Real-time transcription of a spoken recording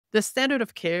The standard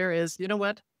of care is, you know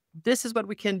what? This is what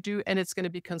we can do, and it's going to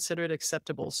be considered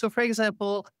acceptable. So, for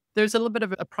example, there's a little bit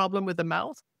of a problem with the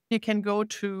mouth. You can go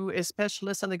to a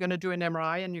specialist and they're going to do an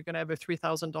MRI and you're going to have a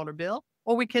 $3,000 bill.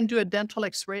 Or we can do a dental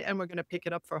x ray and we're going to pick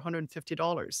it up for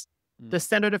 $150. The Mm.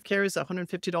 standard of care is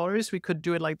 $150. We could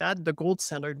do it like that. The gold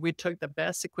standard, we took the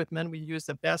best equipment, we used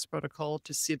the best protocol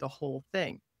to see the whole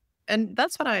thing. And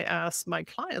that's what I asked my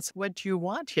clients, what do you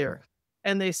want here?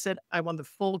 And they said, I want the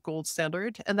full gold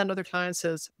standard. And then another client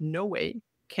says, no way,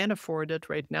 can't afford it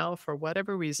right now for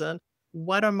whatever reason.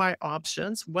 What are my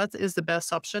options? What is the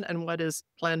best option? And what is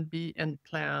plan B and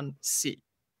plan C?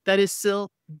 That is still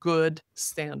good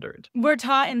standard. We're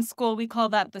taught in school, we call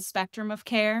that the spectrum of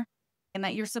care, and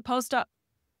that you're supposed to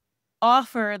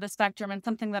offer the spectrum, and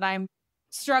something that I'm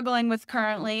struggling with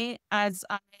currently as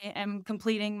I am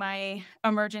completing my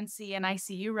emergency and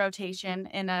ICU rotation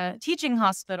in a teaching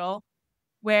hospital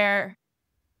where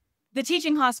the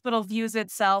teaching hospital views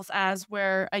itself as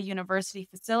we're a university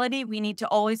facility. We need to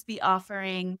always be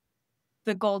offering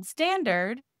the gold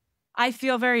standard. I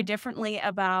feel very differently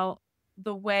about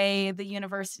the way the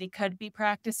university could be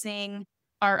practicing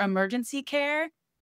our emergency care.